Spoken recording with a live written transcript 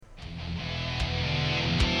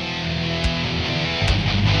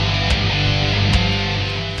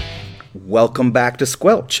Welcome back to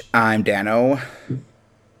Squelch. I'm Dano.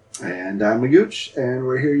 And I'm Magooch, and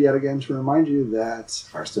we're here yet again to remind you that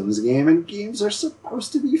Hearthstone is a game, and games are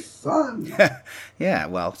supposed to be fun. Yeah,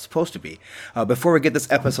 well, it's supposed to be. Before we get this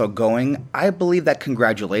episode going, I believe that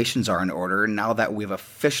congratulations are in order now that we've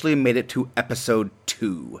officially made it to episode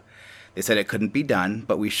 2. They said it couldn't be done,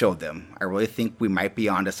 but we showed them. I really think we might be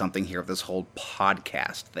onto something here with this whole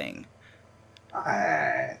podcast thing.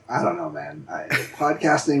 I don't know, man.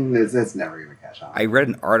 Podcasting, that's never going to catch on. I read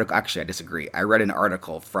an article, actually I disagree. I read an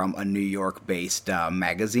article from a New York-based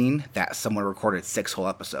magazine that someone recorded 6 whole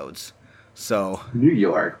episodes. So New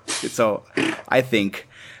York. So I think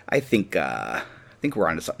we're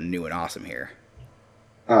onto something new and awesome here.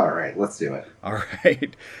 All right, let's do it. All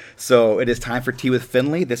right. So it is time for Tea with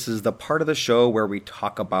Finley. This is the part of the show where we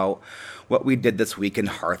talk about what we did this week in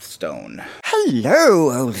Hearthstone.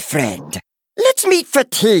 Hello, old friend. Let's meet for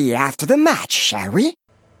tea after the match, shall we?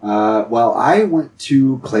 Well, I went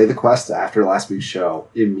to play the quest after last week's show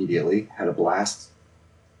immediately. Had a blast.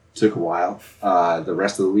 Took a while. The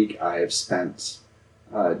rest of the week I have spent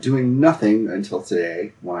doing nothing until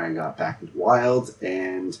today when I got back into Wild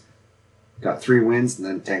and got 3 wins and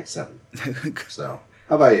then tanked 7. So,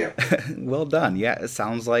 how about you? Well done. Yeah, it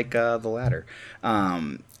sounds like the latter.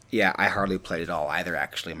 Yeah, I hardly played at all either,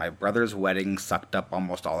 actually. My brother's wedding sucked up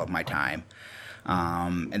almost all of my time.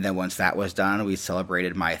 And then once that was done, we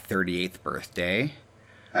celebrated my 38th birthday.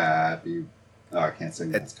 I can't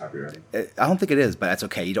sing that. It's copyrighted. I don't think it is, but that's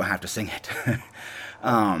okay. You don't have to sing it.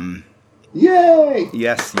 Yay!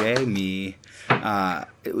 Yes, yay me.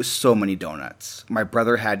 It was so many donuts. My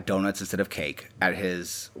brother had donuts instead of cake at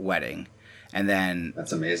his wedding. And then...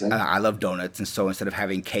 That's amazing. I love donuts, and so instead of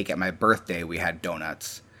having cake at my birthday, we had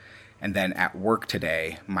donuts. And then at work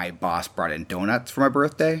today, my boss brought in donuts for my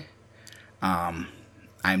birthday.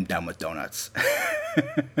 I'm done with donuts.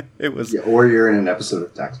 It was... Yeah, or you're in an episode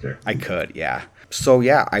of Dexter. I could, yeah. So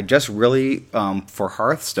yeah, I just really, for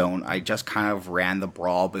Hearthstone, I just kind of ran the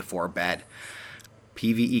brawl before bed.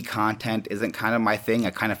 PvE content isn't kind of my thing. I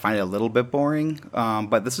kind of find it a little bit boring.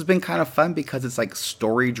 But this has been kind of fun because it's like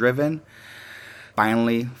story driven.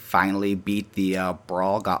 Finally beat the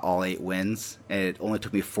brawl, got all 8 wins. It only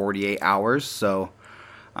took me 48 hours, so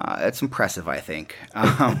it's impressive, I think.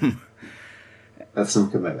 That's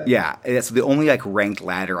some commitment. Yeah, it's the only like ranked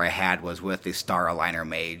ladder I had was with the Star Aligner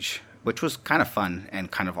Mage, which was kind of fun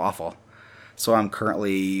and kind of awful. So I'm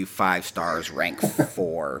currently 5 stars, rank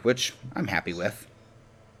 4, which I'm happy with.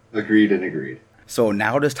 Agreed and agreed. So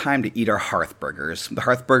now it is time to eat our Hearth Burgers. The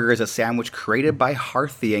Hearth Burger is a sandwich created by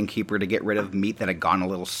Hearth the Innkeeper to get rid of meat that had gone a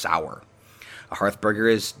little sour. A Hearth Burger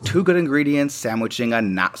is 2 good ingredients sandwiching a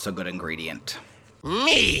not so good ingredient.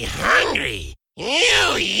 Me hungry.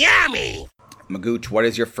 You yummy. Magooch, what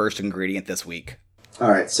is your first ingredient this week? All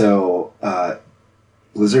right, so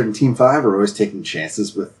Blizzard and Team 5 are always taking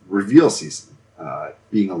chances with reveal season.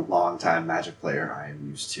 Being a long-time Magic player, I am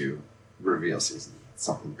used to reveal season. It's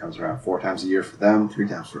something that comes around 4 times a year for them, 3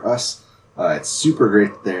 times for us. It's super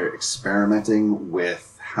great that they're experimenting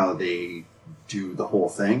with how they do the whole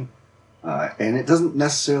thing. And it doesn't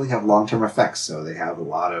necessarily have long-term effects, so they have a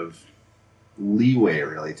lot of leeway,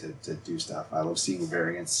 really, to do stuff. I love seeing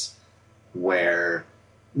variants where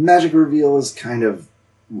Magic Reveal is kind of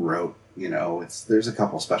rote, you know, there's a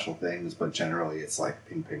couple special things, but generally it's like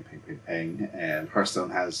ping, ping, ping, ping, ping, and Hearthstone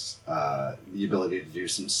has the ability to do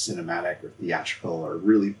some cinematic or theatrical or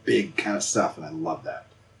really big kind of stuff, and I love that.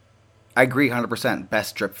 I agree 100%.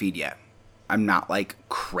 Best drip feed yet. I'm not like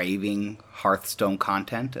craving Hearthstone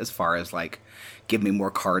content as far as like give me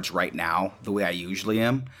more cards right now the way I usually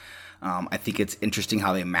am. I think it's interesting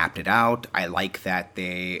how they mapped it out. I like that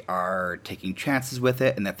they are taking chances with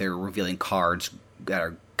it and that they're revealing cards that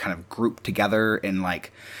are kind of grouped together in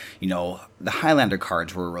like, you know, the Highlander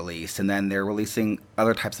cards were released and then they're releasing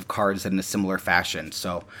other types of cards in a similar fashion.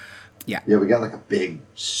 So, yeah. Yeah, we got like a big,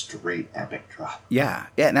 straight epic drop. Yeah,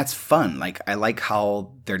 and that's fun. Like, I like how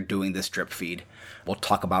they're doing this drip feed. We'll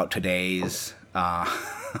talk about today's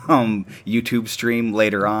YouTube stream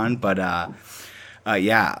later on, but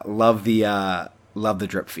yeah, love the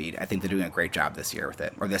drip feed. I think they're doing a great job this year with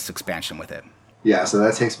it, or this expansion with it. Yeah, so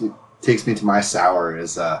that takes me to my sour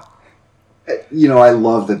is, you know, I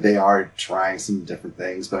love that they are trying some different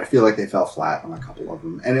things, but I feel like they fell flat on a couple of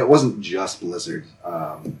them. And it wasn't just Blizzard.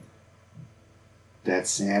 That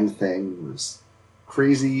sand thing was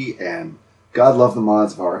crazy, and God love the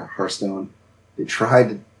mods of our Hearthstone. They tried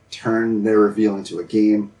to turn their reveal into a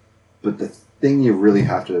game, but the thing you really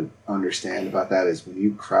have to understand about that is when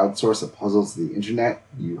you crowdsource a puzzle to the internet,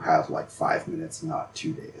 you have like 5 minutes, not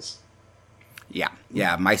 2 days.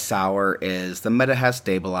 Yeah. My sour is the meta has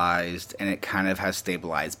stabilized, and it kind of has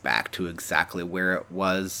stabilized back to exactly where it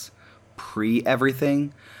was pre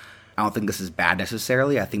everything. I don't think this is bad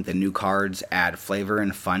necessarily. I think the new cards add flavor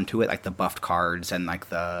and fun to it, like the buffed cards and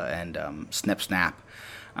Snip Snap.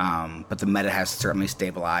 But the meta has certainly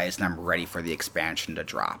stabilized, and I'm ready for the expansion to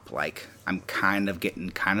drop. Like, I'm kind of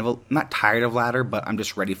getting not tired of ladder, but I'm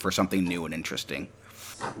just ready for something new and interesting.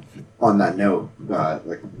 On that note,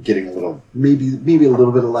 like getting a little, maybe a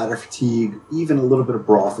little bit of ladder fatigue, even a little bit of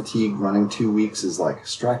brawl fatigue. Running 2 weeks is like a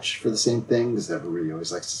stretch for the same thing because everybody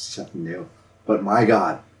always likes to see something new. But my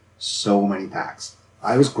God, so many packs.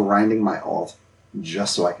 I was grinding my alt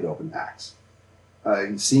just so I could open packs.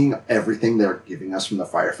 Seeing everything they're giving us from the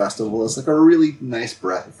Fire Festival is like a really nice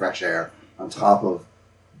breath of fresh air on top of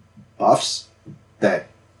buffs that.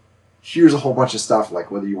 Here's a whole bunch of stuff, like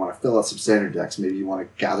whether you want to fill out some standard decks, maybe you want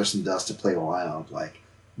to gather some dust to play wild. Like,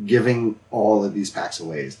 giving all of these packs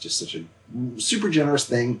away is just such a super generous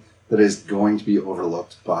thing that is going to be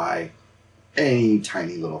overlooked by any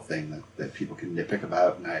tiny little thing that people can nitpick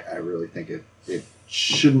about. And I really think it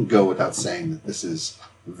shouldn't go without saying that this is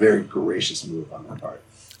a very gracious move on their part.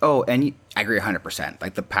 Oh, and I agree 100%.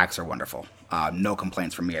 Like, the packs are wonderful. No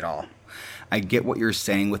complaints from me at all. I get what you're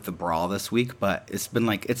saying with the brawl this week, but it's been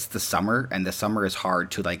like, it's the summer, and the summer is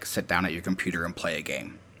hard to like sit down at your computer and play a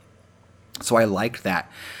game. So I liked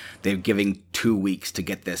that they're giving 2 weeks to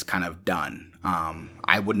get this kind of done.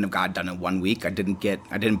 I wouldn't have got it done in 1 week. I didn't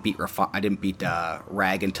beat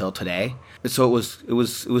Rag until today. So it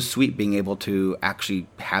was sweet being able to actually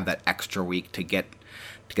have that extra week to get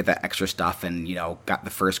that extra stuff, and got the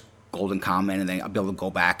first golden common, and then I'll be able to go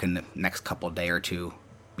back in the next couple day or two.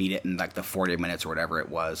 Beat it in like the 40 minutes or whatever it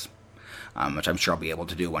was, which I'm sure I'll be able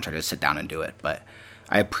to do once I just sit down and do it. But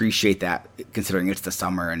I appreciate that, considering it's the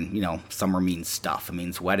summer, and summer means stuff. It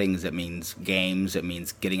means weddings, it means games, it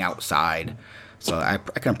means getting outside. So I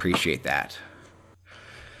can appreciate that.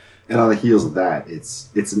 And on the heels of that, it's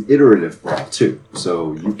an iterative brawl too.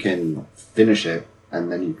 So you can finish it, and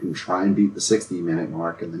then you can try and beat the 60-minute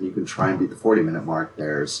mark, and then you can try and beat the 40-minute mark.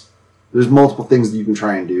 There's multiple things that you can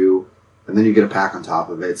try and do. And then you get a pack on top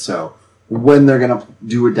of it. So when they're going to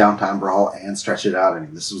do a downtime brawl and stretch it out, I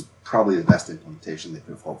mean, this was probably the best implementation they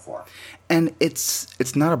could have hoped for. And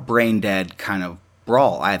it's not a brain dead kind of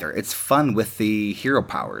brawl either. It's fun with the hero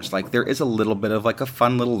powers. Like, there is a little bit of like a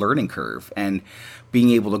fun little learning curve, and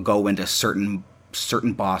being able to go into certain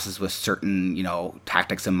bosses with certain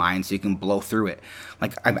tactics in mind, so you can blow through it.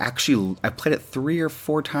 Like, I've played it 3 or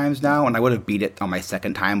 4 times now, and I would have beat it on my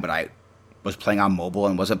second time, but I was playing on mobile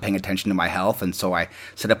and wasn't paying attention to my health, and so I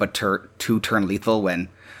set up a 2-turn lethal when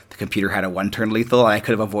the computer had a 1-turn lethal. I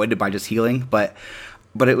could have avoided by just healing, but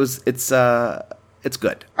it's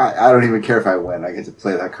good. I don't even care if I win. I get to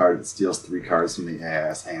play that card that steals 3 cards from the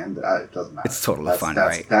AIS hand. It doesn't matter. It's totally fun,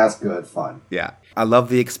 right? That's good fun. Yeah. I love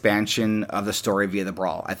the expansion of the story via the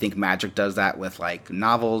brawl. I think Magic does that with like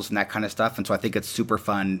novels and that kind of stuff, and so I think it's super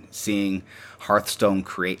fun seeing Hearthstone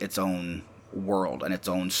create its own world and its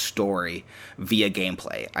own story via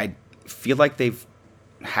gameplay. I feel like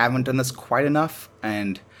haven't done this quite enough,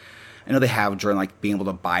 and I know they have during like being able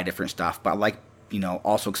to buy different stuff, but I like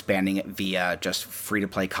also expanding it via just free to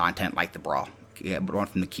play content like the brawl. I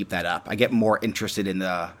want them to keep that up. I get more interested in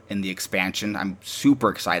the expansion. I'm super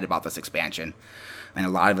excited about this expansion, and a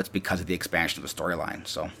lot of it's because of the expansion of the storyline.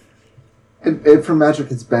 So. And for Magic,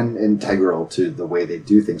 it's been integral to the way they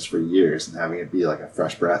do things for years, and having it be like a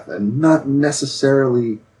fresh breath and not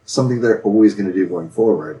necessarily something they're always going to do going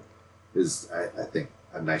forward is, I think,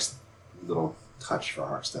 a nice little touch for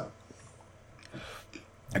Hearthstone.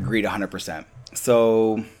 Agreed 100%.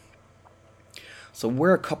 So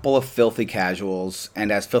we're a couple of filthy casuals,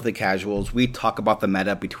 and as filthy casuals, we talk about the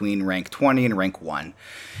meta between rank 20 and rank 1.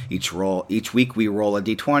 Each week we roll a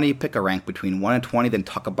d20, pick a rank between 1 and 20, then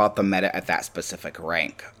talk about the meta at that specific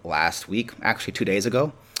rank. Last week, actually 2 days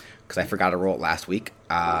ago, because I forgot to roll it last week,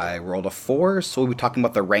 I rolled a 4, so we'll be talking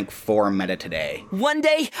about the rank 4 meta today. One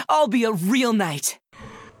day, I'll be a real knight.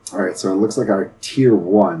 Alright, so it looks like our tier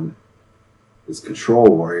 1 is Control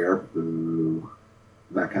Warrior. Boo.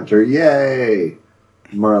 Mech Hunter, yay!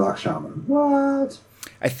 Murloc Shaman. What?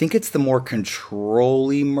 I think it's the more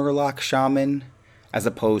control-y Murloc Shaman, as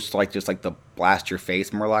opposed to like just like the blast your face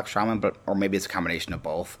Murloc Shaman, or maybe it's a combination of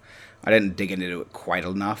both. I didn't dig into it quite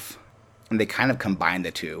enough, and they kind of combine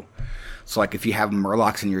the two. So like if you have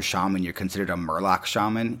Murlocs in your Shaman, you're considered a Murloc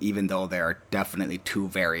Shaman, even though there are definitely 2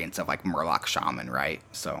 variants of like Murloc Shaman, right?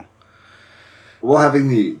 So. Well, having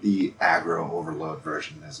the aggro overload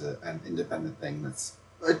version is an independent thing that's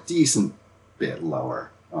a decent bit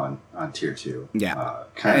lower. on tier 2. Yeah.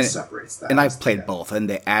 Kind of separates that. And I've played both, and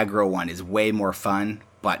the aggro one is way more fun,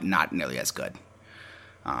 but not nearly as good.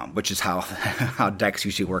 Which is how how decks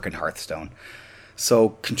usually work in Hearthstone. So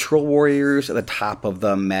Control Warriors at the top of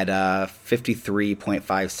the meta,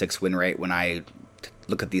 53.56 win rate when I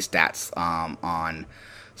look at these stats on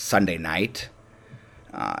Sunday night.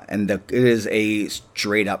 And it is a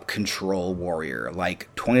straight up Control Warrior,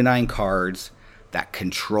 like 29 cards that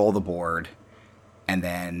control the board, and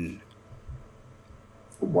then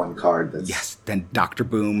one card that's... Yes, then Dr.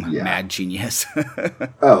 Boom, Mad Genius.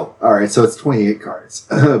 Oh, alright, so it's 28 cards.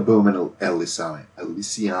 Boom and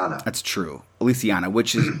Elysiana. That's true. Elysiana,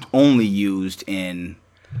 which is only used in,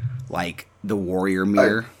 like, the Warrior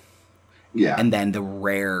Mirror. Yeah. And then the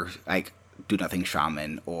rare, like, Do Nothing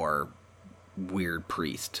Shaman or Weird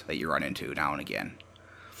Priest that you run into now and again.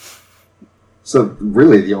 So,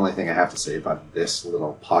 really, the only thing I have to say about this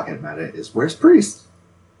little pocket meta is, where's Priest?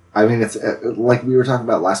 I mean, it's like we were talking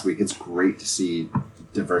about last week, it's great to see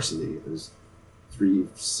diversity. There's 3,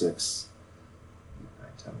 6, 9,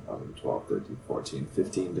 10, 11, 12, 13, 14,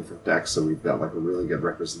 15 different decks, so we've got like a really good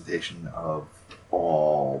representation of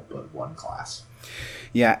all but one class.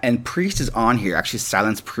 Yeah, and Priest is on here. Actually,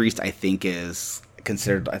 Silence Priest, I think, is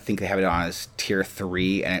considered, I think they have it on as tier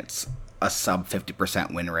 3, and it's a sub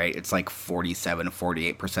 50% win rate. It's like 47,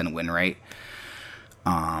 48% win rate,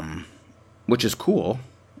 which is cool.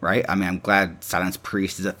 Right? I mean, I'm glad Silence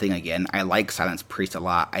Priest is a thing again. I like Silence Priest a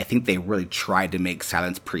lot. I think they really tried to make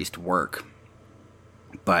Silence Priest work.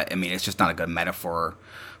 But, I mean, it's just not a good metaphor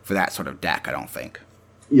for that sort of deck, I don't think.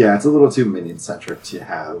 Yeah, it's a little too minion-centric to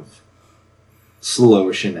have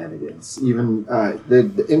slow shenanigans. Even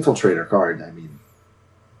the Infiltrator card, I mean,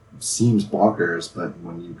 seems bonkers, but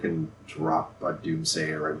when you can drop a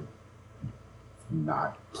Doomsayer and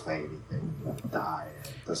not play anything, die,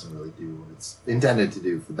 it doesn't really do what it's intended to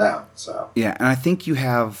do for them. So yeah, and I think you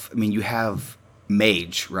have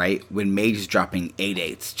Mage, right? When Mage is dropping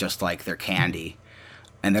 8/8s just like they're candy,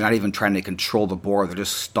 and they're not even trying to control the board, they're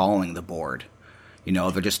just stalling the board. You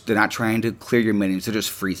know, they're not trying to clear your minions, they're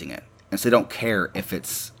just freezing it. And so they don't care if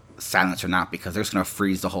it's silenced or not, because they're just going to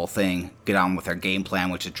freeze the whole thing, get on with their game plan,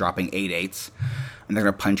 which is dropping 8/8s, and they're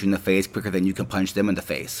going to punch you in the face quicker than you can punch them in the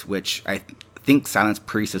face, which I think Silence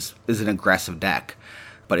Priest is an aggressive deck,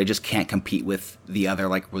 but it just can't compete with the other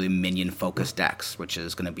like really minion focused decks, which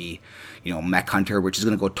is going to be, you know, Mech Hunter, which is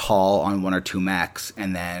going to go tall on 1 or 2 mechs,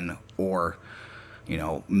 and then or you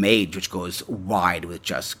know, Mage, which goes wide with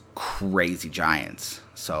just crazy giants.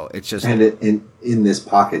 So it's just, and in this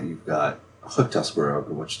pocket you've got Hooktusk Rogue,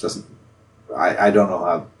 which doesn't, I don't know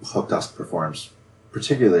how Hooktusk performs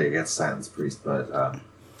particularly against Silence Priest, but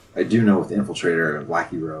I do know with Infiltrator,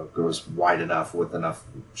 Wacky Rogue goes wide enough with enough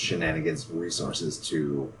shenanigans and resources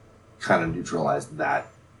to kind of neutralize that,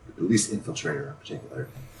 at least Infiltrator in particular.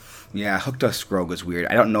 Yeah, Hooktusk Rogue is weird.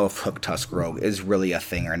 I don't know if Hooktusk Rogue is really a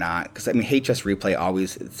thing or not, because I mean, HS Replay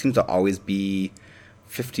it seems to always be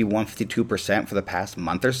 51, 52% for the past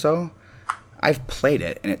month or so. I've played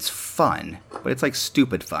it, and it's fun, but it's like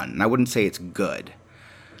stupid fun, and I wouldn't say it's good.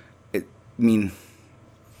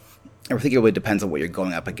 I think it really depends on what you're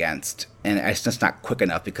going up against, and it's just not quick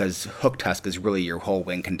enough because Hooktusk is really your whole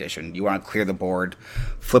win condition. You want to clear the board,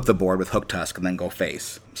 flip the board with Hooktusk, and then go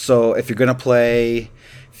face. So if you're gonna play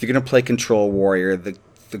Control Warrior,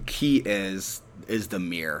 the key is the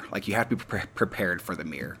mirror. Like, you have to be prepared for the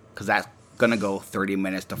mirror, because that's gonna go 30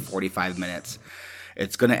 minutes to 45 minutes.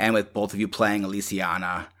 It's gonna end with both of you playing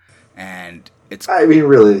Elysiana, and it's. I mean,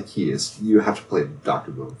 really, the key is you have to play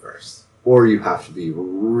Dr. Boom first. Or you have to be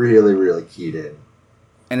really, really keyed in.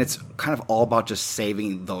 And it's kind of all about just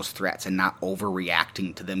saving those threats and not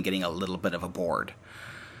overreacting to them getting a little bit of a board.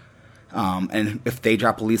 And if they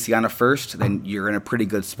drop Elysiana first, then you're in a pretty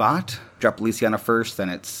good spot. Drop Elysiana first,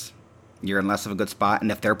 then you're in less of a good spot.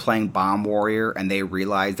 And if they're playing Bomb Warrior and they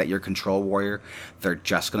realize that you're Control Warrior, they're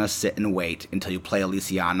just going to sit and wait until you play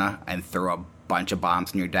Elysiana and throw a bunch of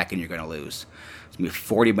bombs in your deck, and you're going to lose. It's going to be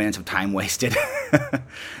 40 minutes of time wasted.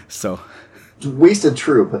 So wasted,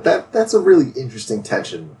 true, but that's a really interesting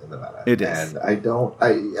tension in the meta. It is.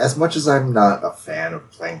 And as much as I'm not a fan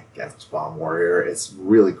of playing against Bomb Warrior, it's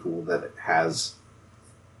really cool that it has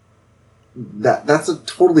that's a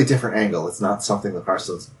totally different angle. It's not something that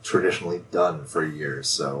Hearthstone's traditionally done for years.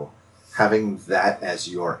 So having that as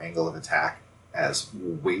your angle of attack as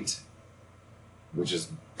weight, which is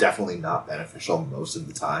definitely not beneficial most of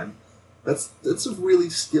the time, that's a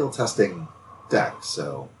really skill testing deck.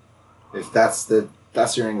 So if that's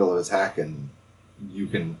your angle of attack and you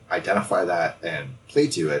can identify that and play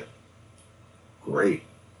to it, great.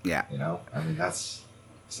 Yeah. You know, I mean, that's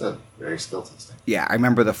So very skill testing. Yeah, I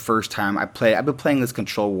remember the first time I played. I've been playing this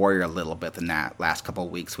Control Warrior a little bit in that last couple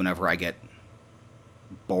of weeks. Whenever I get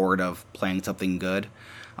bored of playing something good,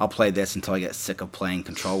 I'll play this until I get sick of playing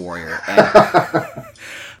Control Warrior. And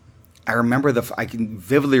I can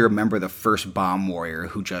vividly remember the first Bomb Warrior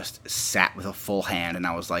who just sat with a full hand, and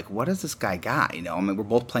I was like, "What does this guy got?" You know, I mean, we're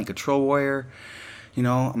both playing Control Warrior. You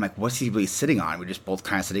know, I'm like, "What's he really sitting on?" We're just both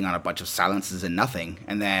kind of sitting on a bunch of silences and nothing,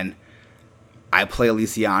 and then I play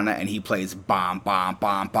Elysiana, and he plays bomb, bomb,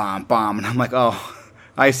 bomb, bomb, bomb. And I'm like, oh,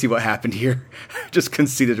 I see what happened here. Just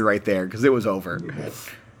conceded right there, because it was over.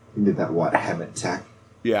 You did that, what, Hammett tech?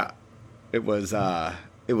 Yeah. It was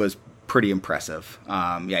pretty impressive.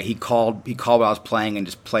 Yeah, he called while I was playing and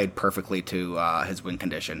just played perfectly to his win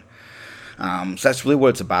condition. So that's really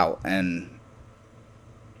what it's about. And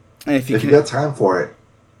if you got time for it,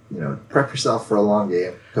 you know, prep yourself for a long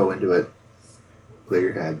game. Go into it, clear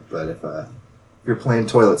your head. But if you're playing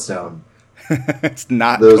Toilet Stone, it's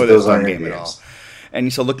not those Stone aren't game at all.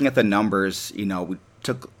 And so looking at the numbers, you know, we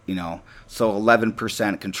took, you know, so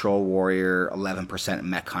 11% Control Warrior, 11%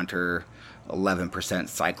 Mech Hunter, 11%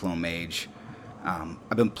 Cyclone Mage.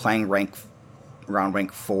 I've been playing around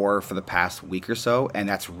rank 4 for the past week or so, and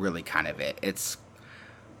that's really kind of it. It's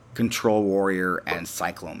Control Warrior and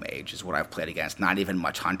Cyclone Mage is what I've played against, not even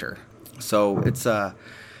much Hunter. So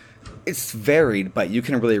it's varied, but you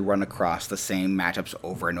can really run across the same matchups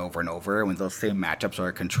over and over and over. And when those same matchups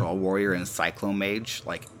are Control Warrior and Cyclone Mage,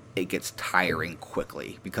 like, it gets tiring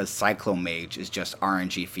quickly because Cyclone Mage is just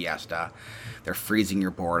RNG Fiesta. They're freezing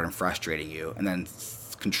your board and frustrating you. And then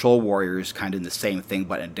Control Warrior is kind of in the same thing,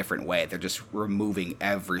 but in a different way. They're just removing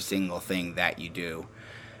every single thing that you do,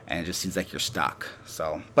 and it just seems like you're stuck.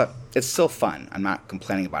 So, but it's still fun. I'm not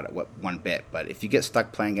complaining about it one bit. But if you get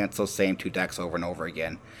stuck playing against those same two decks over and over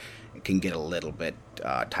again, it can get a little bit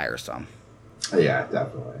tiresome. Yeah,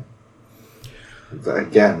 definitely.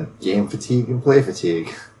 Again, game fatigue and play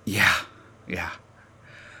fatigue. Yeah.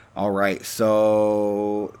 All right,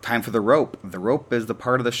 so time for the rope. The rope is the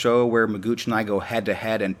part of the show where Magooch and I go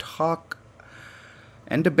head-to-head and talk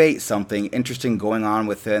and debate something interesting going on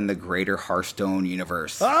within the greater Hearthstone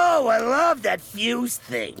universe. Oh, I love that fuse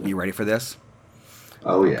thing. You ready for this?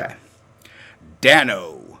 Oh, yeah. Okay.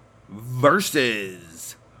 Dano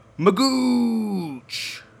versus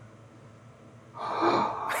Magooch.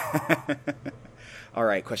 All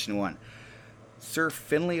right, question 1. Sir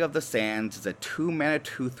Finley of the Sands is a 2-mana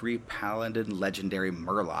 2/3 Paladin legendary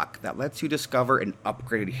Murloc that lets you discover an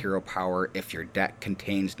upgraded hero power if your deck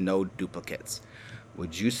contains no duplicates.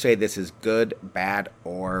 Would you say this is good, bad,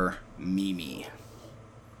 or Mimi?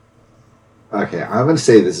 Okay, I'm going to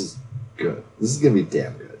say this is good. This is going to be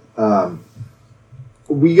damn good.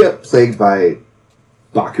 We got plagued by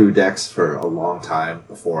Baku decks for a long time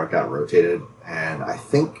before it got rotated, and I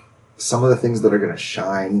think some of the things that are going to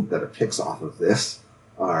shine that are picks off of this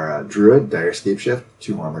are Druid, Dire Scapeshift,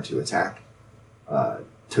 2 armor, 2 attack,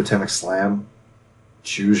 Totemic Slam,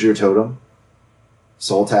 choose your totem,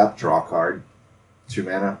 Soul Tap, draw a card, 2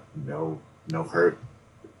 mana, no hurt.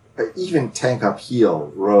 Even tank up,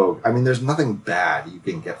 heal, rogue. I mean, there's nothing bad you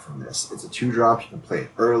can get from this. It's a 2-drop, you can play it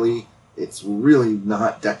early. It's really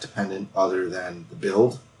not deck dependent other than the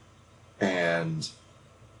build. And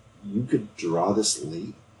you could draw this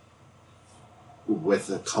late with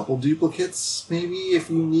a couple duplicates, maybe, if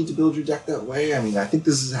you need to build your deck that way. I mean, I think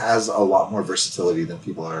this has a lot more versatility than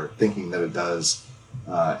people are thinking that it does.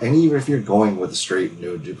 And even if you're going with a straight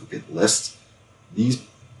no duplicate list, these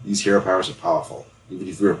hero powers are powerful. Even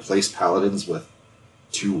if you replace paladins with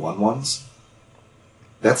 2 1/1s,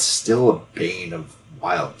 that's still a bane of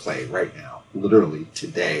wild play right now. Literally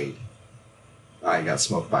today, I got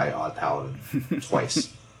smoked by Odd Paladin twice.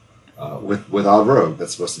 With Odd Rogue,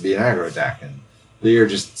 that's supposed to be an aggro deck, and they are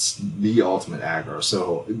just the ultimate aggro.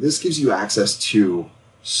 So this gives you access to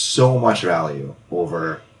so much value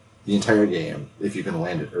over the entire game if you can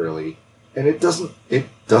land it early. And it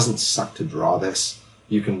doesn't suck to draw this.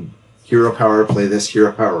 You can hero power, play this,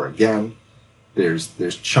 hero power again. There's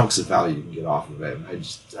chunks of value you can get off of it.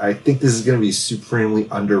 I think this is going to be supremely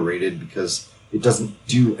underrated because it doesn't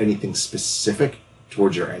do anything specific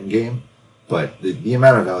towards your end game, but the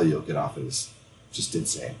amount of value you'll get off it is just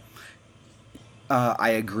insane. I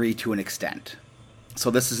agree to an extent.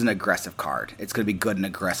 So this is an aggressive card. It's going to be good in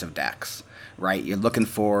aggressive decks, right? You're looking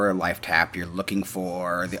for life tap. You're looking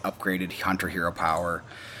for the upgraded Hunter hero power.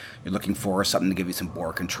 You're looking for something to give you some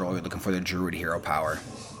board control. You're looking for the Druid hero power.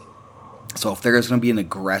 So if there is going to be an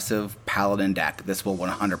aggressive Paladin deck, this will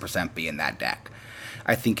 100% be in that deck.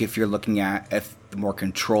 I think if you're looking at the more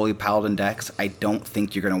control-y Paladin decks, I don't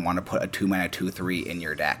think you're going to want to put a 2-mana 2/3 in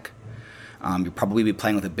your deck. You'll probably be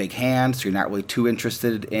playing with a big hand, so you're not really too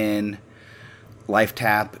interested in life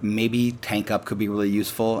tap. Maybe tank up could be really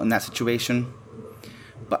useful in that situation.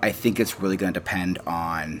 But I think it's really going to depend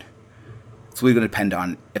on... It's really going to depend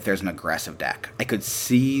on if there's an aggressive deck. I can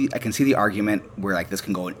see the argument where like this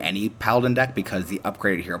can go in any Paladin deck because the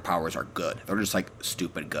upgraded hero powers are good. They're just like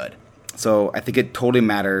stupid good. So I think it totally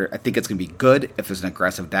matters. I think it's going to be good if there's an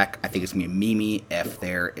aggressive deck. I think it's going to be Mimi if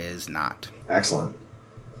there is not. Excellent.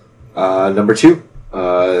 Number 2,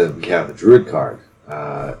 we have the Druid card.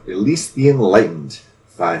 Elise the Enlightened.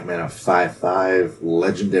 5 mana, 5/5,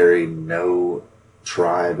 legendary, no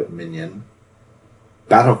tribe minion.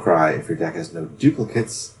 Battle Cry, if your deck has no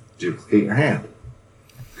duplicates, duplicate your hand.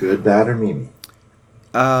 Good, bad, or meme?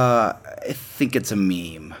 I think it's a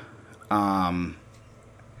meme.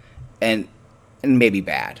 And maybe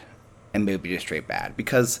bad. And maybe just straight bad.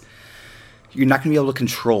 Because you're not going to be able to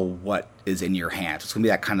control what is in your hand. It's going to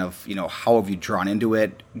be that kind of, how have you drawn into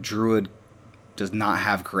it? Druid does not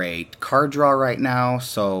have great card draw right now,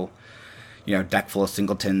 so, deck full of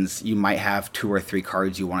singletons, you might have 2 or 3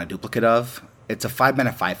 cards you want a duplicate of. It's a 5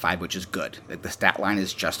 mana 5/5, which is good. Like, the stat line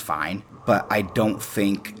is just fine, but I don't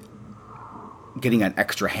think getting an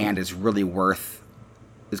extra hand is kind of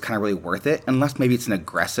really worth it, unless maybe it's an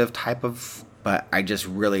aggressive type of, but I just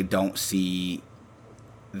really don't see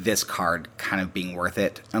this card kind of being worth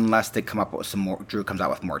it unless they come up with some more. Drew comes out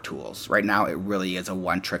with more tools. Right now, it really is a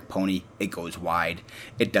one-trick pony. It goes wide.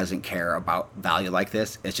 It doesn't care about value like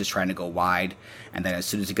this. It's just trying to go wide, and then as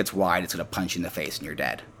soon as it gets wide, it's going to punch you in the face and you're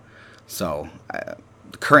dead. So,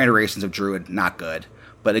 the current iterations of Druid, not good,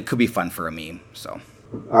 but it could be fun for a meme. So,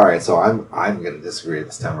 all right. So I'm going to disagree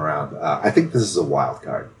this time around. I think this is a wild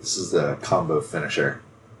card. This is a combo finisher.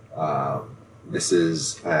 This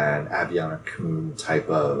is an Aviana Kun type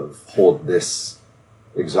of hold this,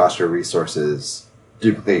 exhaust your resources,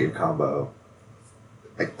 duplicate your combo.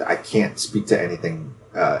 I can't speak to anything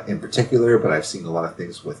in particular, but I've seen a lot of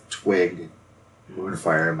things with Twig,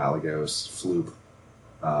 Moonfire, Malagos, Floop.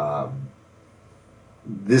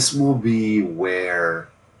 This will be where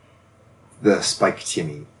the Spike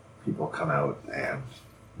Timmy people come out and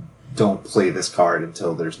don't play this card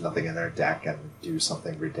until there's nothing in their deck and do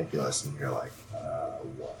something ridiculous, and you're like,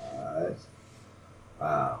 what?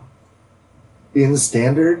 In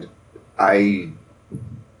Standard, it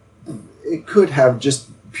could have just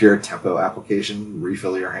pure tempo application,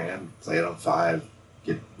 refill your hand, play it on 5,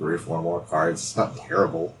 get 3 or 4 more cards. It's not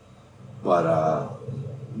terrible, but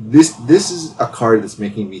this is a card that's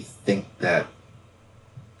making me think that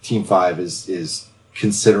Team 5 is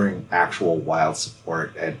considering actual wild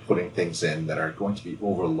support and putting things in that are going to be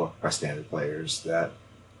overlooked by Standard players that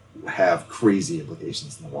have crazy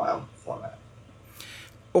implications in the wild format.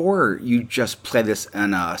 Or you just play this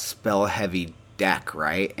in a spell-heavy deck,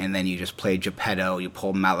 right? And then you just play Geppetto, you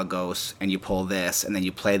pull Malagos, and you pull this, and then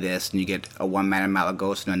you play this, and you get a 1-mana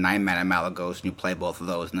Malagos and a 9-mana Malagos, and you play both of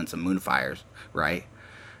those, and then some Moonfires, right?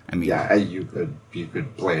 I mean, yeah, you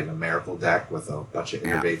could play in a Miracle deck with a bunch of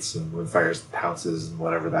Innervates and Moonfires and Pounces and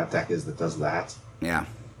whatever that deck is that does that. Yeah.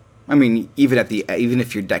 I mean, even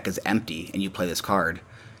if your deck is empty and you play this card,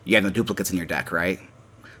 you have no duplicates in your deck, right?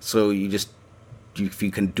 So if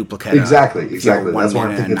you can duplicate exactly. That's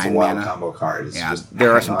why I think it's a wild mana combo card. It's just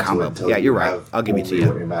there are some combos. Yeah, you're right. I'll give it to you.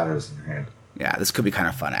 What matters in your hand. Yeah, this could be kind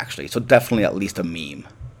of fun actually. So definitely at least a meme,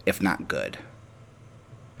 if not good.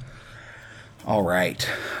 All right.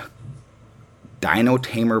 Dino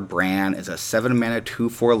Tamer Bran is a 7-mana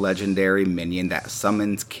 2/4 legendary minion that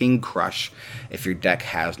summons King Crush if your deck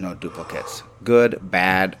has no duplicates. Good,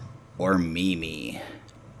 bad, or meme?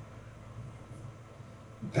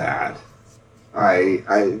 Bad.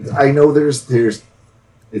 I know there's it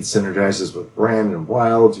synergizes with Bran and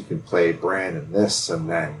Wild. You can play Bran and this, and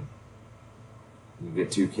then you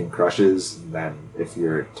get 2 King Crushes, and then if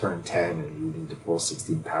you're at turn 10 and you need to pull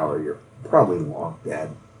 16 power, you're probably long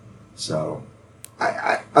dead. So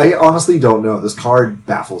I honestly don't know. This card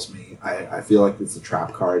baffles me. I feel like it's a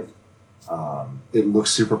trap card. It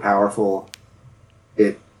looks super powerful.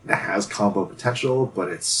 It has combo potential, but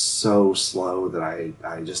it's so slow that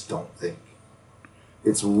I just don't think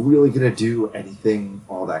it's really going to do anything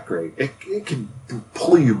all that great. It can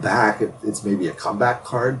pull you back. It's maybe a comeback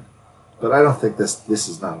card, but I don't think this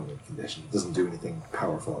is not in good condition. It doesn't do anything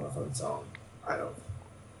powerful enough on its own. I don't.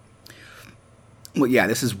 Well, yeah,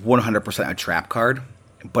 this is 100% a trap card,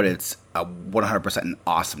 but it's a 100% an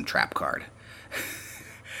awesome trap card.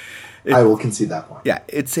 I will concede that point. Yeah,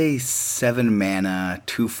 it's a 7-mana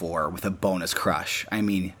 2/4 with a bonus Crush. I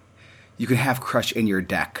mean, you can have Crush in your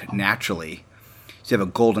deck naturally. So you have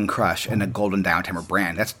a Golden Crush and a Golden Dino Tamer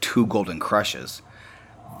Bran. That's 2 Golden Crushes.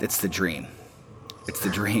 it's the dream. It's the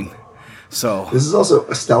dream. So This is also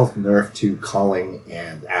a stealth nerf to Calling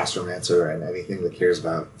and Astromancer and anything that cares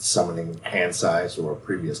about summoning hand size or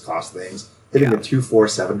previous cost things. Hitting Yeah. a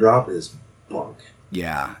 2/4/7 drop is bunk.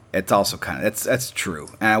 yeah, it's also kind of that's true,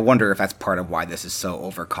 and I wonder if that's part of why this is so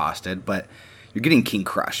overcosted. But you're getting King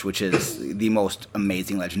Crush, which is the most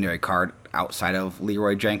amazing legendary card outside of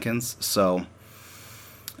Leroy Jenkins. So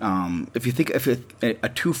if you think if a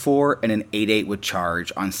 2/4 and an 8/8 with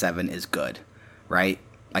charge on 7 is good, right?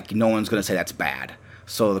 Like no one's gonna say that's bad.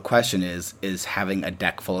 So the question is having a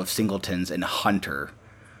deck full of singletons and Hunter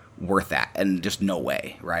worth that? And just no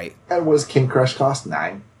way, right? And what does King Crush cost?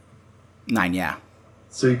 9. 9, yeah,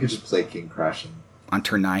 So you could just play King Crush and on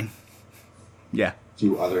turn 9, yeah.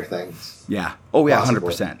 do other things. Yeah. Oh, yeah, Possible.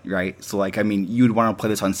 100%. Right. So, like, I mean, you'd want to play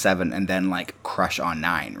this on 7 and then, like, Crush on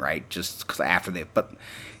 9, right? Just because after they. But,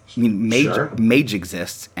 I mean, Sure. Mage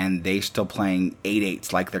exists, and they still playing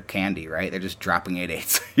 8/8s like they're candy, right? They're just dropping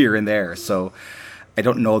 8/8s here and there. So, I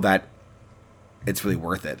don't know that it's really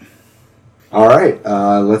worth it. All right,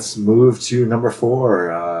 let's move to number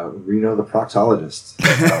 4, Reno the Proctologist.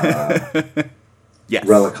 Yes.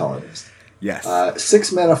 Relicologist. Yes.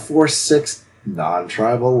 6 mana, 4/6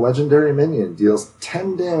 non-tribal legendary minion. Deals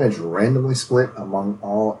 10 damage randomly split among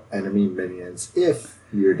all enemy minions if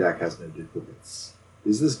your deck has no duplicates.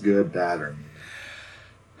 Is this good, bad, or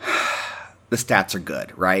The stats are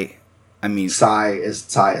good, right? I mean, Psy is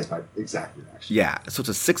my exact reaction. yeah. So, it's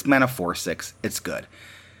a 6 mana, 4/6. It's good.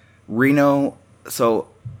 Reno, so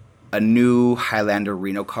a new Highlander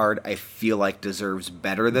Reno card, I feel like deserves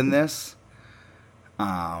better than this.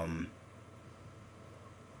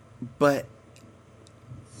 But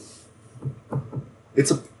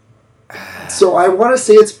It's a. So I want to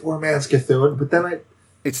say it's 4-man's Cthulhu, but then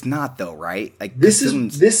it's not though, right? Like this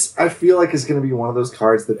I feel like is going to be one of those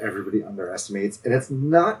cards that everybody underestimates, and it's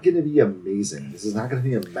not going to be amazing. This is not going to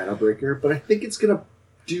be a meta breaker, but I think it's going to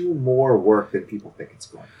do more work than people think it's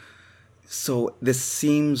going to. So this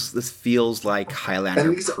feels like Highlander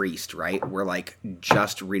And these- Priest, right? Where like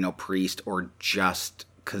just Reno Priest or just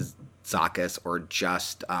Kazakus or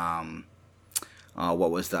just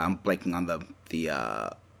what was I'm blanking on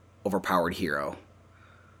the overpowered hero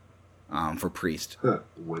for Priest.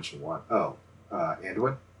 Which one? Oh,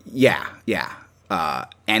 Anduin? Yeah.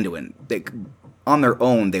 Anduin. They, on their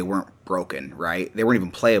own, they weren't broken, right? They weren't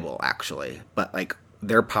even playable, actually. But, like,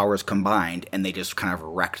 their powers combined, and they just kind of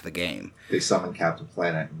wrecked the game. They summon Captain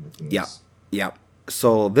Planet. And Yep.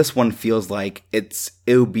 So this one feels like it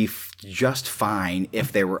would be just fine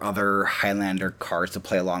if there were other Highlander cards to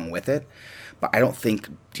play along with it. But I don't think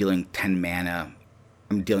dealing 10 mana,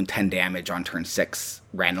 I'm dealing 10 damage on turn 6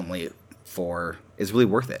 randomly is really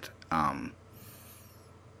worth it.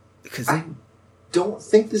 Because I don't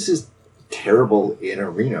think this is terrible in a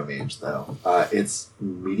Reno Mage, though. It's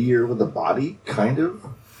Meteor with a body, kind of.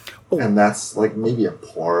 Oh. And that's like maybe a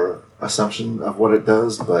poor assumption of what it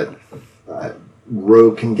does, but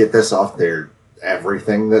Rogue can get this off their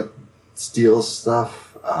everything that steals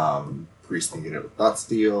stuff. Priest can get it with Thought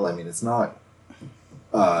Steal. I mean, it's not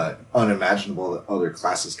unimaginable that other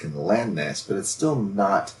classes can land this, but it's still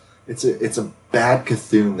not. It's a bad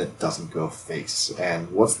Cthulhu that doesn't go face.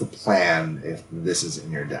 And what's the plan if this is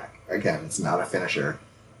in your deck? Again, it's not a finisher.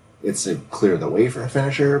 It's a clear the way for a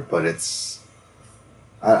finisher, but it's.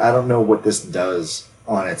 I don't know what this does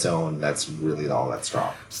on its own that's really all that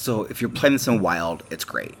strong. So if you're playing this in Wild, it's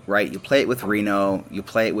great, right? You play it with Reno, you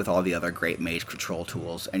play it with all the other great mage control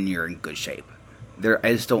tools, and you're in good shape.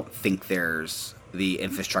 I just don't think there's the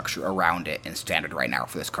infrastructure around it in Standard right now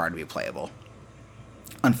for this card to be playable.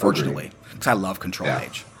 Unfortunately, because I love Control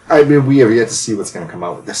Mage. I mean, we have yet to see what's going to come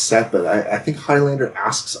out with this set, but I think Highlander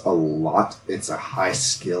asks a lot. It's a high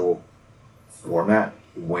skill format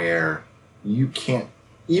where you can't,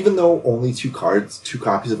 even though only two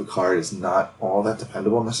copies of a card is not all that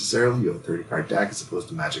dependable necessarily. You have a 30 card deck as opposed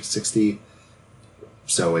to Magic 60.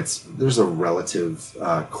 So there's a relative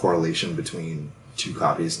correlation between 2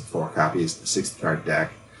 copies and 4 copies. The 60 card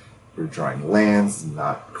deck, you're drawing lands,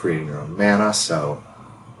 not creating your own mana. So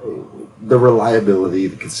the reliability,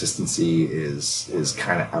 the consistency is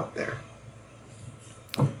kind of out there.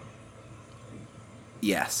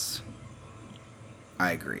 Yes.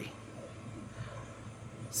 I agree.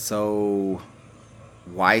 So,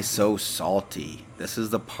 why so salty? This is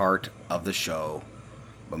the part of the show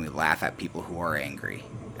when we laugh at people who are angry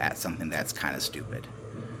at something that's kind of stupid.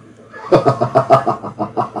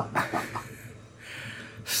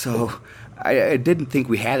 So, I didn't think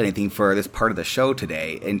we had anything for this part of the show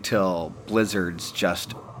today until Blizzard's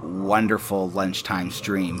just wonderful lunchtime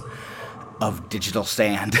stream of Digital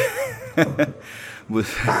Sand.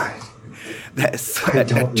 I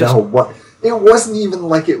don't know what. It wasn't even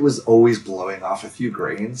like it was always blowing off a few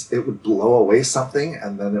grains. It would blow away something,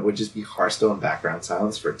 and then it would just be Hearthstone background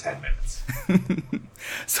sounds for 10 minutes.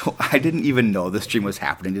 So I didn't even know the stream was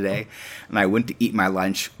happening today, and I went to eat my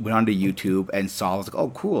lunch, went onto YouTube, and saw, I was like, oh,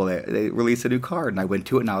 cool, they released a new card, and I went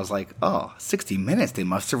to it, and I was like, oh, 60 minutes, they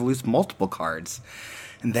must have released multiple cards.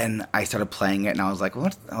 And then I started playing it, and I was like,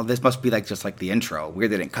 "What? Oh, this must be just like the intro.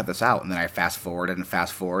 Weird they didn't cut this out." And then I fast forwarded,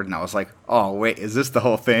 and I was like, "Oh, wait, is this the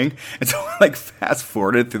whole thing?" And so I fast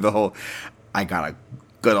forwarded through the whole. I got a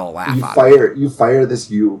good old laugh out of it. You fire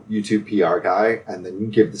this YouTube PR guy, and then you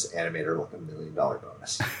give this animator $1 million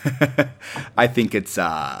bonus. I think it's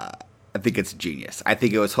genius. I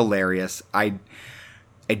think it was hilarious. I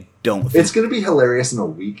don't. Think... It's going to be hilarious in a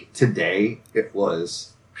week. Today, it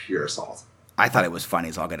was pure salt. I thought it was funny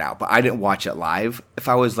as all get out, but I didn't watch it live. If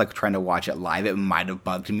I was trying to watch it live, it might have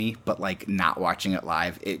bugged me, but not watching it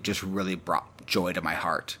live, it just really brought joy to my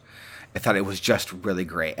heart. I thought it was just really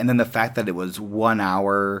great. And then the fact that it was 1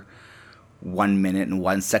 hour, 1 minute, and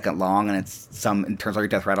 1 second long, and it turns all your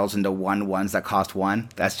death rattles into ones that cost 1.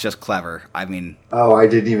 That's just clever. I mean, oh, I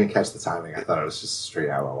didn't even catch the timing. I thought it was just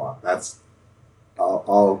straight hour long.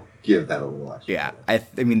 I'll give that a little extra. Yeah, I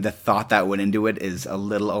mean, the thought that went into it is a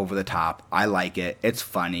little over the top. I like it. It's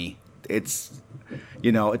funny. It's,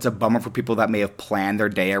 it's a bummer for people that may have planned their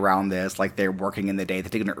day around this. They're working in the day.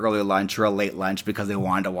 They're taking an early lunch or a late lunch because they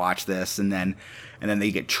wanted to watch this, and then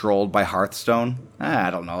they get trolled by Hearthstone.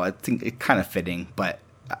 I don't know. I think it's kind of fitting, but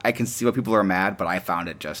I can see why people are mad, but I found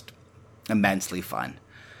it just immensely fun.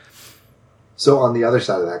 So on the other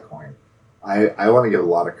side of that coin, I want to give a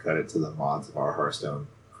lot of credit to the mods of our Hearthstone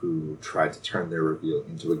who tried to turn their reveal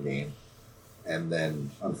into a game and then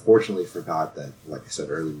unfortunately forgot that, like I said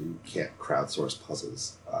earlier, you can't crowdsource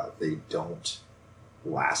puzzles. They don't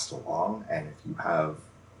last long, and if you have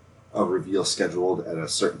a reveal scheduled at a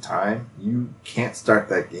certain time, you can't start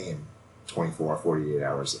that game 24 or 48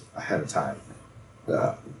 hours ahead of time.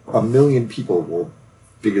 1 million people will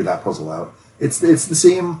figure that puzzle out. It's the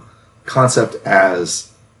same concept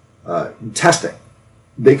as testing.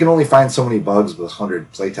 They can only find so many bugs with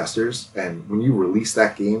 100 playtesters, and when you release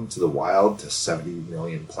that game to the wild to 70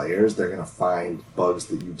 million players, they're going to find bugs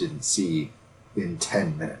that you didn't see in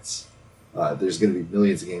 10 minutes. There's going to be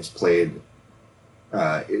millions of games played.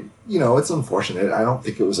 It's unfortunate. I don't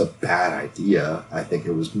think it was a bad idea. I think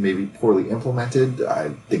it was maybe poorly implemented. I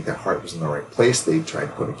think that Heart was in the right place. They tried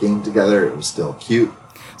to put a game together. It was still cute.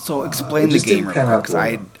 So explain the game real quick, because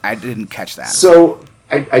I didn't catch that. So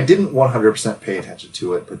I didn't 100% pay attention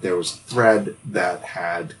to it, but there was a thread that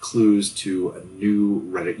had clues to a new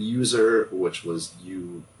Reddit user, which was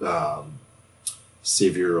you,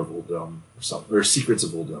 Savior of Uldum, or Secrets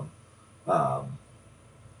of Uldum.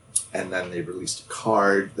 And then they released a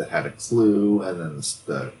card that had a clue, and then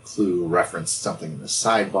the clue referenced something in the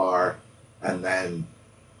sidebar, and then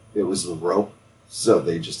it was the rope, so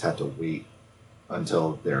they just had to wait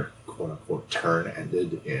until their quote-unquote turn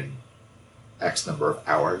ended in X number of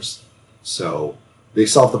hours. So they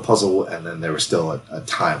solved the puzzle, and then there was still a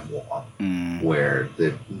time wall where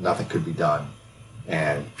nothing could be done,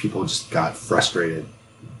 and people just got frustrated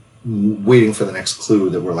waiting for the next clue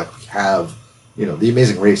that we're like, we have, the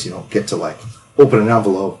Amazing Race, you don't get to open an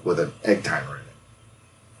envelope with an egg timer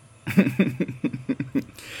in it.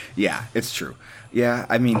 Yeah, it's true. Yeah,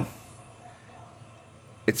 I mean,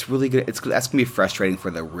 it's really good. That's going to be frustrating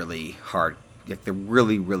for the really hard, the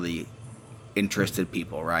really, really interested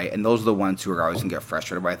people, right? And those are the ones who are always going to get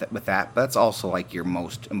frustrated with that. But that's also your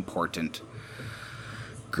most important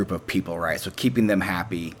group of people, right? So keeping them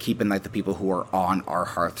happy, keeping the people who are on our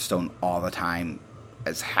Hearthstone all the time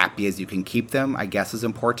as happy as you can keep them, I guess, is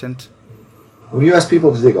important. When you ask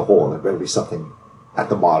people to dig a hole, there better be something at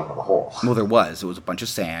the bottom of the hole. Well, there was. It was a bunch of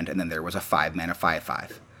sand, and then there was a 5-mana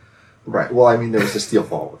 5/5. Right. Well, I mean, there was the steel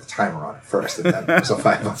ball with a timer on it first, and then there was a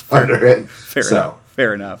 5 under it.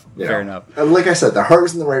 Fair enough. And like I said, the heart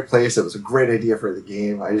was in the right place. It was a great idea for the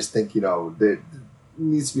game. I just think, there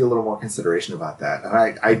needs to be a little more consideration about that.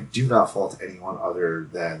 And I do not fault anyone other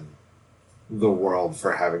than the world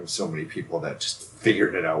for having so many people that just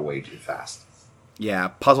figured it out way too fast. Yeah,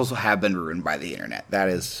 puzzles have been ruined by the internet. That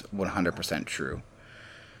is 100% true.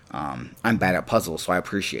 I'm bad at puzzles, so I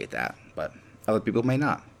appreciate that, but other people may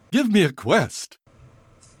not. Give me a quest.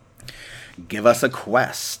 Give us a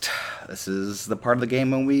quest. This is the part of the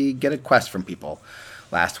game when we get a quest from people.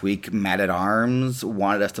 Last week, Matt at Arms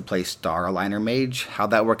wanted us to play Starliner Mage.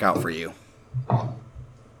 How'd that work out for you?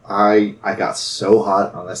 I got so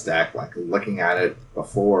hot on this deck, looking at it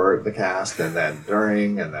before the cast, and then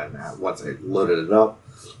during, and then once I loaded it up.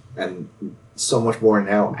 And so much more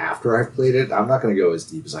now after I've played it. I'm not going to go as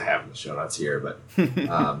deep as I have in the show notes here, but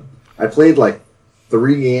I played like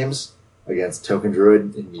 3 games against Token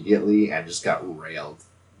Druid immediately and just got railed.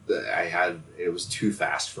 It was too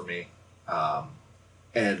fast for me.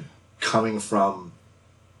 And coming from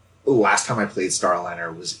the last time I played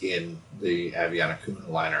Starliner was in the Aviana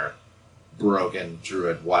Kunliner broken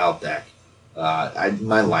Druid wild deck.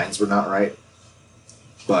 My lines were not right,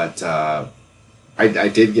 but I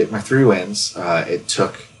did get my 3 wins. It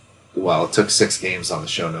took 6 games on the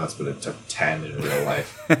show notes, but it took 10 in real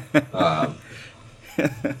life.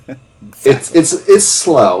 It's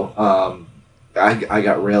slow. I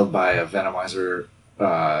got railed by a Venomizer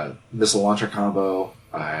missile launcher combo.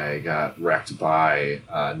 I got wrecked by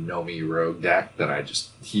a Nomi rogue deck that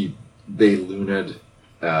they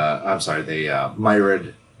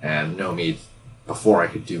Myrid and Nomi before I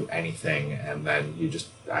could do anything, and then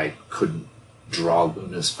I couldn't draw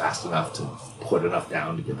Lunas fast enough to put enough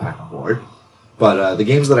down to get back on board. But the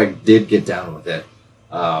games that I did get down with it,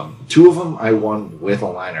 2 of them I won with a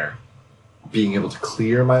liner, being able to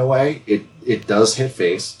clear my way. It does hit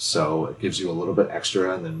face, so it gives you a little bit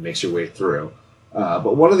extra and then makes your way through.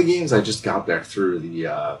 But one of the games I just got there through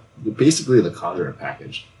basically the Conjurer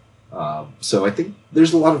package. So I think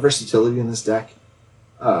there's a lot of versatility in this deck.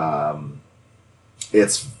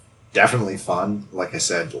 It's definitely fun. Like I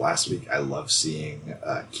said last week, I love seeing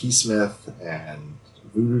Keysmith and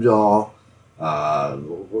Voodoo Doll. A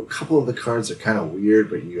couple of the cards are kind of weird,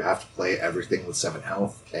 but you have to play everything with 7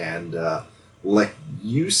 health. And like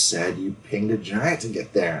you said, you pinged a giant to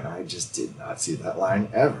get there, and I just did not see that line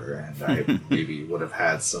ever. And I maybe would have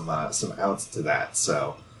had some outs to that.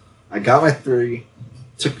 So I got my 3.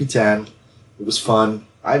 Took me 10. It was fun.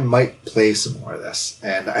 I might play some more of this.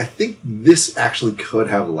 And I think this actually could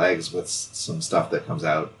have legs with some stuff that comes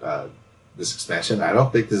out this expansion. I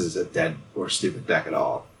don't think this is a dead or stupid deck at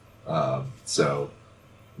all. So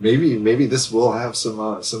maybe this will have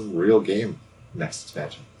some real game next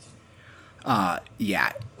expansion.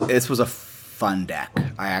 Yeah, this was a fun deck.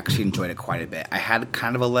 I actually enjoyed it quite a bit. I had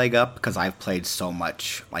kind of a leg up because I've played so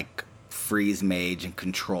much like freeze mage and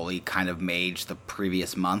control-y kind of mage the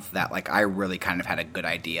previous month that like I really kind of had a good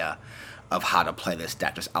idea of how to play this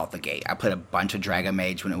deck just out the gate. I played a bunch of Dragon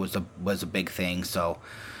Mage when it was a big thing, so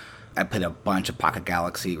I played a bunch of Pocket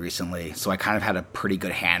Galaxy recently, so I kind of had a pretty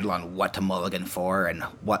good handle on what to mulligan for and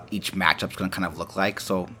what each matchup's going to kind of look like,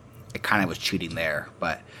 so it kind of was cheating there,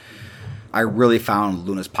 but I really found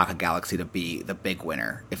Luna's Pocket Galaxy to be the big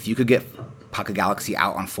winner. If you could get Pocket Galaxy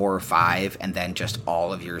out on 4 or 5, and then just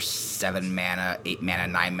all of your 7 mana, 8 mana,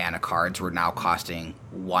 9 mana cards were now costing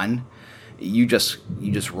 1, you just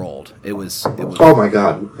rolled. It was. Oh my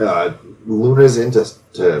god, Luna's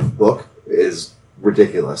into book is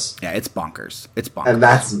ridiculous. Yeah, it's bonkers. And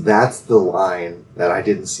that's the line that I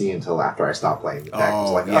didn't see until after I stopped playing the deck. I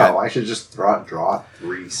was like, yeah. I should just draw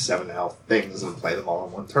 3 7 health things and play them all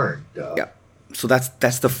in one turn. Duh. Yeah. So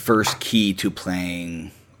that's the first key to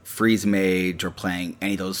playing Freeze Mage or playing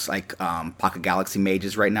any of those like Pocket Galaxy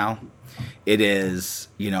mages right now. It is,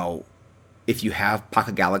 if you have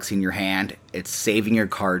Pocket Galaxy in your hand, it's saving your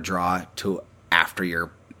card draw to after you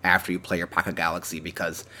play your Pocket Galaxy,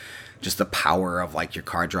 because just the power of like your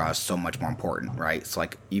card draw is so much more important, right? So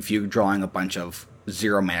like if you're drawing a bunch of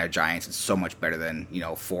 0 mana giants, it's so much better than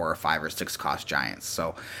 4 or 5 or 6 cost giants.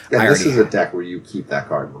 So this is a deck where you keep that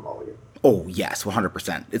card in the mulligan. Oh yes,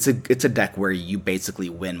 100%. It's a deck where you basically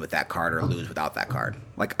win with that card or lose without that card.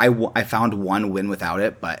 Like I found one win without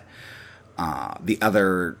it, but my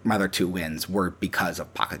other 2 wins were because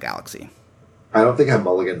of Pocket Galaxy. I don't think I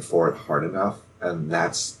mulliganed for it hard enough, and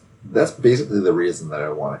that's basically the reason that I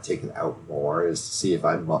want to take it out more, is to see if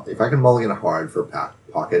I can mulligan hard for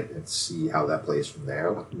Pocket and see how that plays from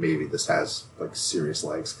there. Like maybe this has like serious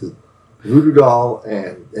legs, because Voodoo Doll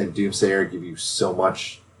and Doomsayer give you so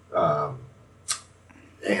much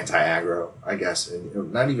anti-aggro, I guess,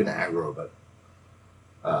 and not even aggro, but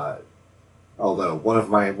although one of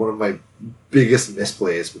my biggest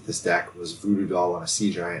misplays with this deck was Voodoo Doll on a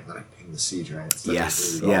Sea Giant, and then I pinged the Sea Giant.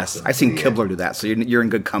 Yes. I've seen Kibler do that, so you're in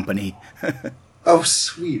good company. Oh,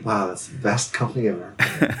 sweet! Wow, that's the best company ever.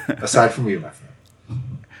 Aside from you, my friend.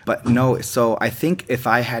 But no, so I think if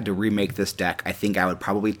I had to remake this deck, I think I would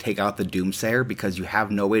probably take out the Doomsayer, because you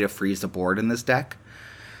have no way to freeze the board in this deck.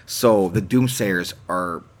 So the Doomsayers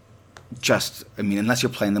are just, unless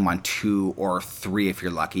you're playing them on 2 or 3 if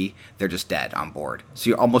you're lucky, they're just dead on board. So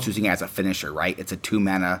you're almost using it as a finisher, right? It's a 2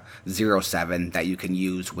 mana 0/7 that you can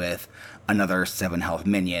use with another 7 health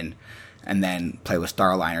minion, and then play with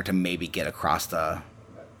Starliner to maybe get across the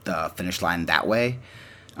finish line that way.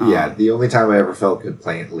 Yeah, the only time I ever felt good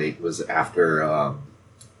playing it late was after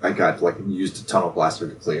I got used a tunnel blaster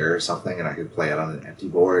to clear or something, and I could play it on an empty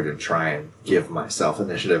board and try and give myself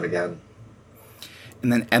initiative again.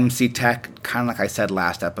 And then MC Tech, kind of like I said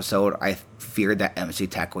last episode, I feared that MC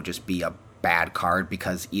Tech would just be a bad card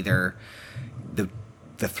because either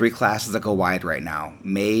the three classes that go wide right now,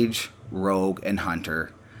 Mage, Rogue, and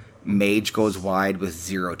Hunter. Mage goes wide with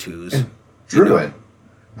 0/2s. Druid.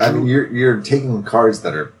 I mean, you're taking cards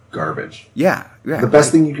that are garbage. Yeah. The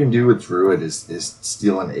best thing you can do with Druid is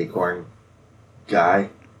steal an Acorn guy,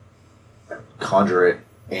 conjure it,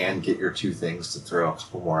 and get your 2 things to throw a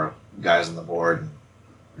couple more guys on the board and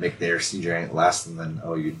make their Sea Giant less, and then,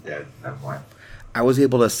 you're dead. Never mind. I was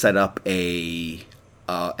able to set up a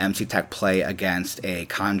MC Tech play against a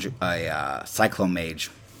Cyclone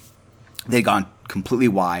Mage. They'd gone completely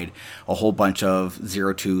wide, a whole bunch of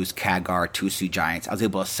 0/2s, Khadgar, 2 Sea Giants. I was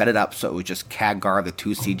able to set it up so it was just Khadgar, the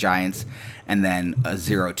 2 Sea Giants, and then a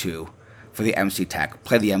 0/2 for the MC Tech.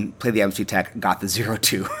 Play the MC Tech, got the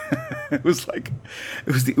 0/2. It was like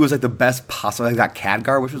the best possible. I got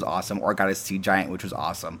Khadgar, which was awesome, or I got a Sea Giant, which was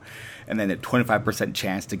awesome, and then a 25%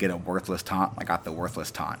 chance to get a worthless taunt. I got the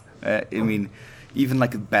worthless taunt. I mean, even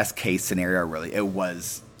like the best case scenario, really, it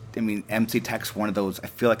was. I mean, MC Tech's one of those, I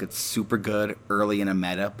feel like it's super good early in a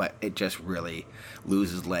meta, but it just really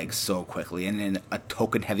loses legs so quickly. And in a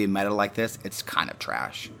token-heavy meta like this, it's kind of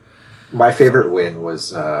trash. My favorite win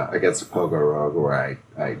was against a Pogo Rogue, where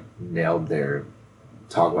I nailed their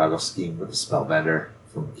Togwaggle scheme with the Spellbender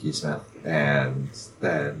from Keysmith, and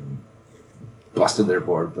then busted their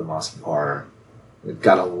board with the Mossy Horror. It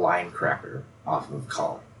got a line cracker off of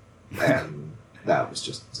Call, and that was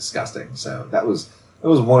just disgusting. So that was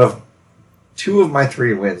one of 2 of my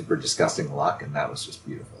 3 wins were disgusting luck, and that was just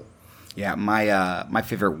beautiful. Yeah, my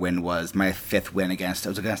favorite win was my 5th win against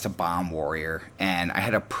a Bomb Warrior, and I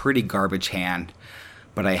had a pretty garbage hand,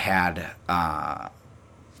 but I had a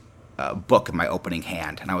book in my opening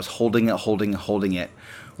hand, and I was holding it,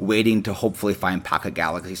 waiting to hopefully find Pocket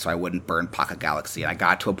Galaxy so I wouldn't burn Pocket Galaxy. And I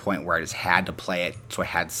got to a point where I just had to play it, so I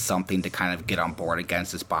had something to kind of get on board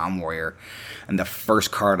against this Bomb Warrior. And the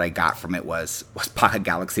first card I got from it was Pocket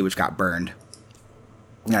Galaxy, which got burned.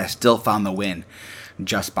 And I still found the win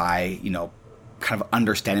just by, kind of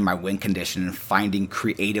understanding my win condition and finding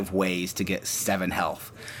creative ways to get 7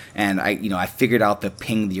 health. And I figured out the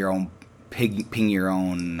ping your own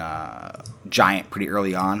giant pretty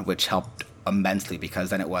early on, which helped immensely, because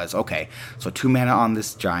then it was okay, so 2 mana on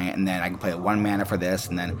this giant, and then I can play 1 mana for this,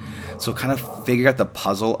 and then so kind of figure out the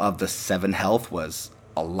puzzle of the 7 health was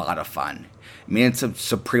a lot of fun. I mean, it's a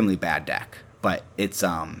supremely bad deck, but it's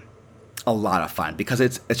a lot of fun because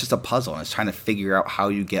it's just a puzzle, and it's trying to figure out how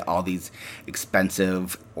you get all these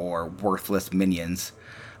expensive or worthless minions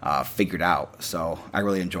figured out. So I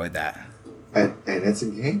really enjoyed that. And it's a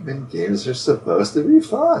game, and games are supposed to be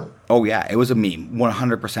fun. Oh, yeah, it was a meme,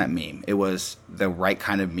 100% meme. It was the right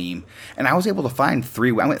kind of meme. And I was able to find 3.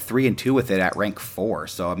 I went 3-2 with it at rank 4.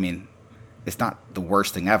 So, I mean, it's not the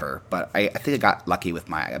worst thing ever. But I think I got lucky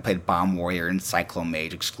with I played Bomb Warrior and Cyclone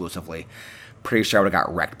Mage exclusively. Pretty sure I would have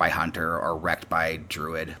got wrecked by Hunter or wrecked by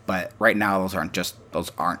Druid. But right now,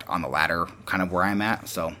 those aren't on the ladder kind of where I'm at.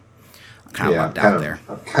 So kind of left out there.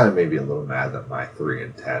 I'm kind of maybe a little mad that my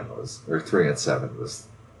 3-7 was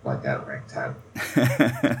like at rank 10.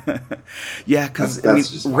 Yeah,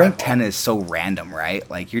 because rank 10 is so random, right?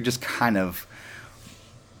 Like you just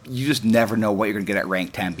never know what you're gonna get at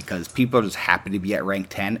rank 10 because people just happen to be at rank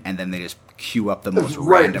 10 and then they just queue up the most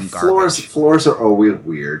random garbage. Floors are always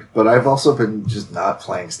weird, but I've also been just not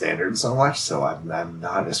playing standard so much, so I'm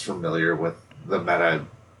not as familiar with the meta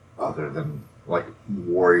other than like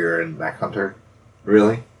Warrior and Mech Hunter,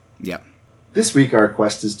 really. Yep. This week our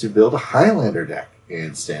quest is to build a Highlander deck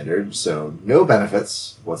in Standard, so no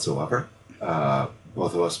benefits whatsoever.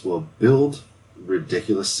 Both of us will build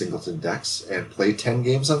ridiculous singleton decks and play 10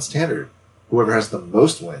 games on Standard. Whoever has the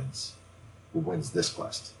most wins wins this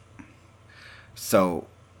quest. So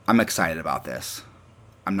I'm excited about this.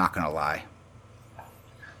 I'm not going to lie.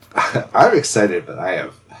 I'm excited, but I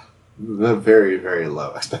have very, very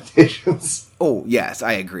low expectations. Oh, yes,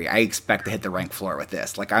 I agree. I expect to hit the rank floor with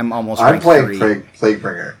this. Like, I'm playing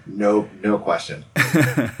Plaguebringer. No question.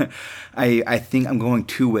 I think I'm going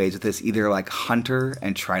 2 ways with this. Either, like, Hunter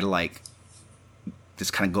and try to, like,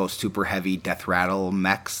 just kind of go super heavy Death Rattle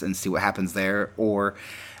mechs and see what happens there. Or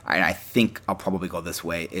I think I'll probably go this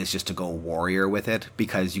way, is just to go Warrior with it.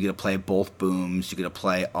 Because you get to play both booms. You get to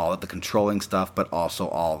play all of the controlling stuff, but also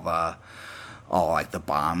all like the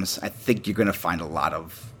bombs. I think you're going to find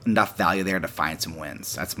enough value there to find some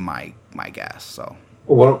wins. That's my guess. So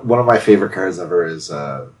One of my favorite cards ever is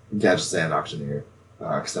Gadgetzan Auctioneer,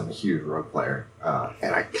 because I'm a huge rogue player,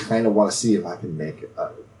 and I kind of want to see if I can make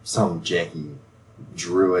some janky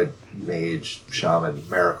druid, mage, shaman,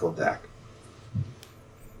 miracle deck.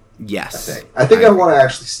 Yes. I think I want to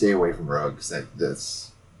actually stay away from rogue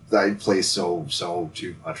because I play so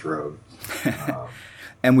too much rogue.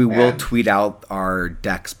 And we will tweet out our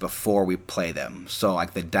decks before we play them. So,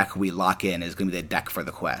 like, the deck we lock in is going to be the deck for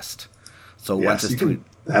the quest. So once it's tweeted,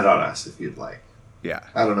 bet on us if you'd like. Yeah.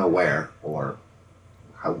 I don't know where or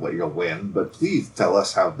what you'll win, but please tell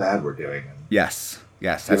us how bad we're doing. And yes.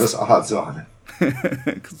 Give us odds on it.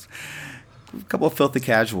 A couple of filthy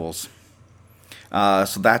casuals.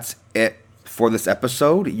 So that's it for this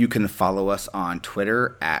episode. You can follow us on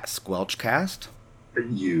Twitter at Squelchcast.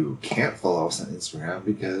 You can't follow us on Instagram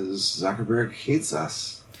because Zuckerberg hates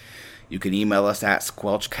us. You can email us at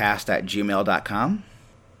squelchcast@gmail.com.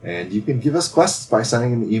 And you can give us questions by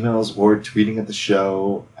sending in emails or tweeting at the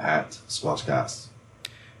show at Squelchcast.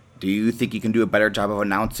 Do you think you can do a better job of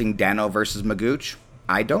announcing Dano versus Magooch?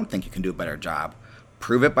 I don't think you can do a better job.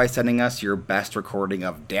 Prove it by sending us your best recording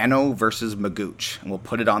of Dano versus Magooch, and we'll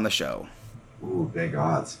put it on the show. Ooh, big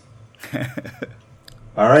odds.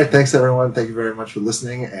 All right, thanks everyone. Thank you very much for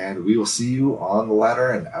listening, and we will see you on the ladder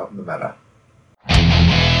and out in the meta.